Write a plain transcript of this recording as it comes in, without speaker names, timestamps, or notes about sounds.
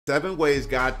7 ways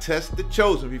God tests the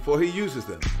chosen before he uses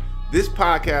them. This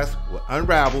podcast will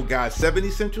unravel God's 7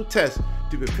 essential tests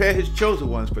to prepare his chosen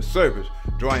ones for service,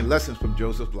 drawing lessons from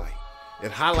Joseph's life.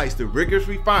 It highlights the rigorous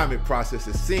refinement process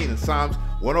as seen in Psalms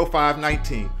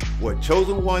 105:19, where a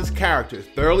chosen one's character is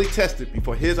thoroughly tested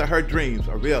before his or her dreams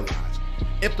are realized,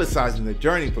 emphasizing the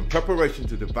journey from preparation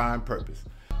to divine purpose.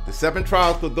 The 7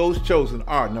 trials for those chosen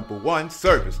are: number 1,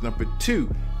 service; number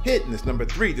 2, hiddenness; number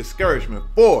 3, discouragement;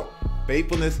 4,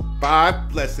 faithfulness; 5,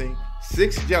 blessing;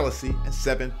 6, jealousy; and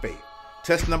 7, faith.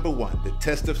 Test number 1, the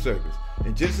test of service.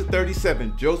 In Genesis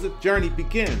 37, Joseph's journey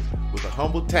begins with a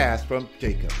humble task from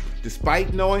Jacob.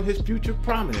 Despite knowing his future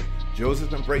prominence,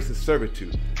 Joseph embraces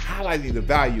servitude, highlighting the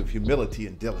value of humility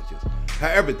and diligence.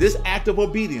 However, this act of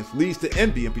obedience leads to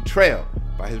envy and betrayal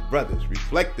by his brothers,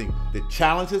 reflecting the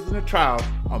challenges and the trials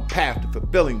on path to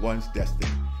fulfilling one's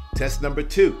destiny. Test number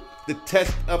 2, the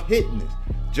test of hiddenness.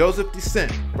 Joseph's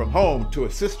descent from home to a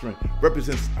cistern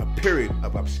represents a period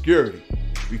of obscurity,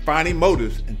 refining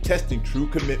motives and testing true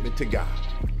commitment to God.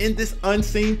 In this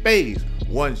unseen phase,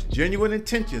 one's genuine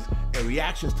intentions and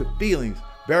reactions to feelings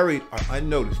buried or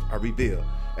unnoticed are revealed,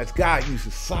 as God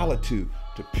uses solitude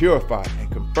to purify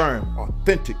and confirm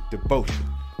authentic devotion.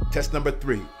 Test number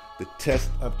 3, the test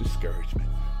of discouragement.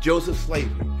 Joseph's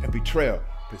slavery and betrayal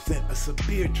present a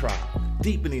severe trial,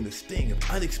 deepening the sting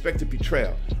of unexpected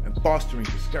betrayal and fostering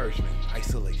discouragement and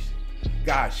isolation.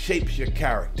 God shapes your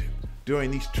character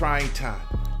during these trying times,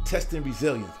 testing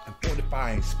resilience and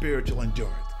fortifying spiritual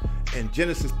endurance. In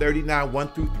Genesis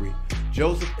 39:1-3,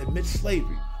 Joseph amidst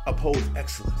slavery upholds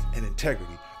excellence and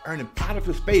integrity, earning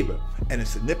Potiphar's favor and a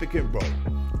significant role.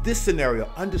 This scenario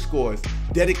underscores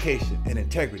dedication and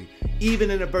integrity, even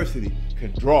in adversity,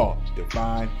 can draw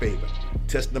divine favor.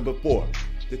 Test number 4,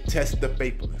 the test of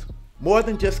faithfulness. More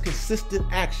than just consistent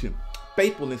action,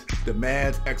 faithfulness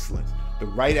demands excellence, the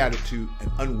right attitude,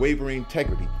 and unwavering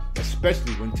integrity,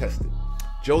 especially when tested.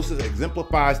 Joseph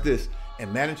exemplifies this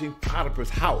in managing Potiphar's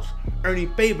house,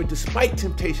 earning favor despite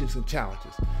temptations and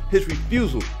challenges. His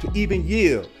refusal to even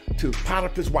yield to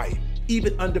Potiphar's wife,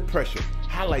 even under pressure,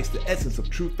 highlights the essence of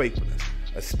true faithfulness,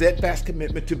 a steadfast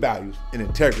commitment to values and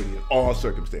integrity in all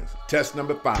circumstances. Test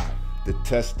number 5, the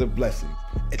test of blessings.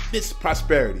 Amidst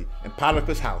prosperity in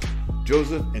Potiphar's house,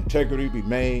 Joseph's integrity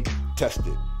remained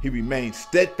tested. He remained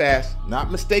steadfast,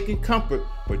 not mistaking comfort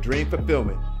for dream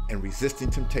fulfillment and resisting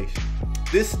temptation.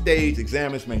 This stage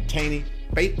examines maintaining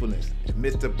faithfulness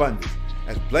amidst abundance,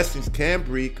 as blessings can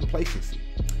breed complacency.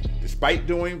 Despite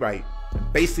doing right and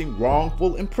facing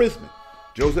wrongful imprisonment,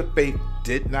 Joseph's faith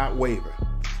did not waver.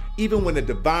 Even when the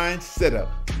divine setup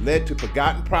led to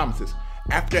forgotten promises,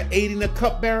 after aiding the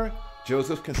cupbearer,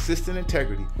 Joseph's consistent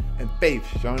integrity and faith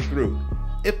shone through,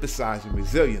 emphasizing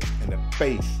resilience in the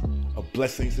face of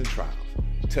blessings and trials.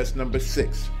 Test number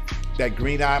 6, that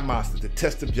green-eyed monster, the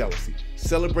test of jealousy.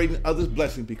 Celebrating others'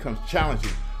 blessings becomes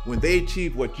challenging when they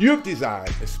achieve what you've desired,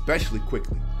 especially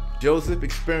quickly. Joseph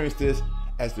experienced this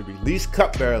as the released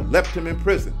cupbearer left him in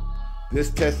prison. This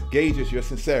test gauges your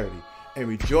sincerity and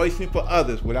rejoicing for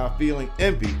others without feeling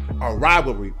envy or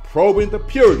rivalry, probing the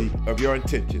purity of your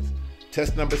intentions.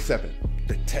 Test number 7,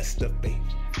 the test of faith.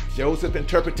 Joseph's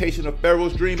interpretation of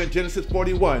Pharaoh's dream in Genesis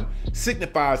 41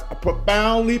 signifies a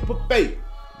profound leap of faith,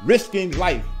 risking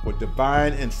life for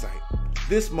divine insight.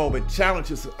 This moment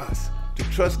challenges us to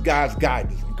trust God's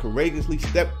guidance and courageously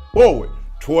step forward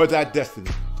towards our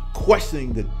destiny,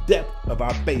 questioning the depth of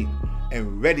our faith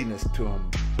and readiness to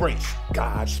embrace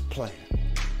God's plan.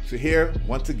 So here,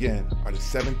 once again, are the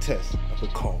 7 tests of the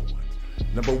called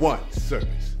ones. Number 1,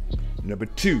 service. Number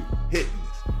 2,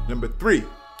 hiddenness. Number 3,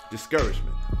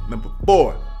 discouragement. Number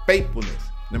 4, faithfulness.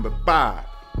 Number 5,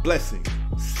 blessing.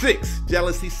 6,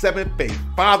 jealousy. 7, faith.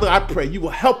 Father, I pray you will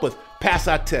help us pass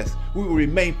our tests. We will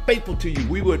remain faithful to you.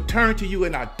 We will turn to you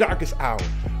in our darkest hour.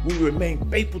 We will remain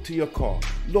faithful to your call.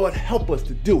 Lord, help us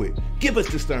to do it. Give us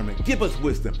discernment. Give us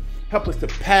wisdom. Help us to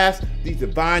pass these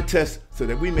divine tests so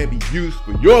that we may be used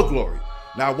for your glory.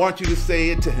 Now I want you to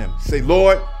say it to him. Say,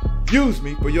 Lord, use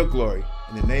me for your glory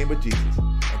in the name of Jesus.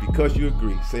 And because you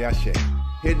agree, say Ashe.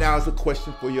 Here now is a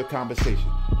question for your conversation.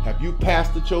 Have you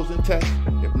passed the chosen test?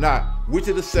 If not, which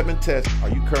of the 7 tests are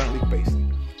you currently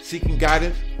facing? Seeking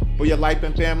guidance for your life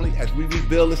and family as we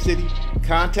rebuild the city?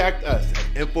 Contact us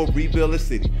at Info Rebuild the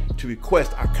City to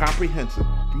request our comprehensive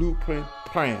blueprint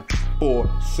plan for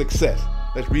success.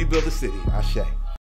 Let's rebuild the city. Ashe.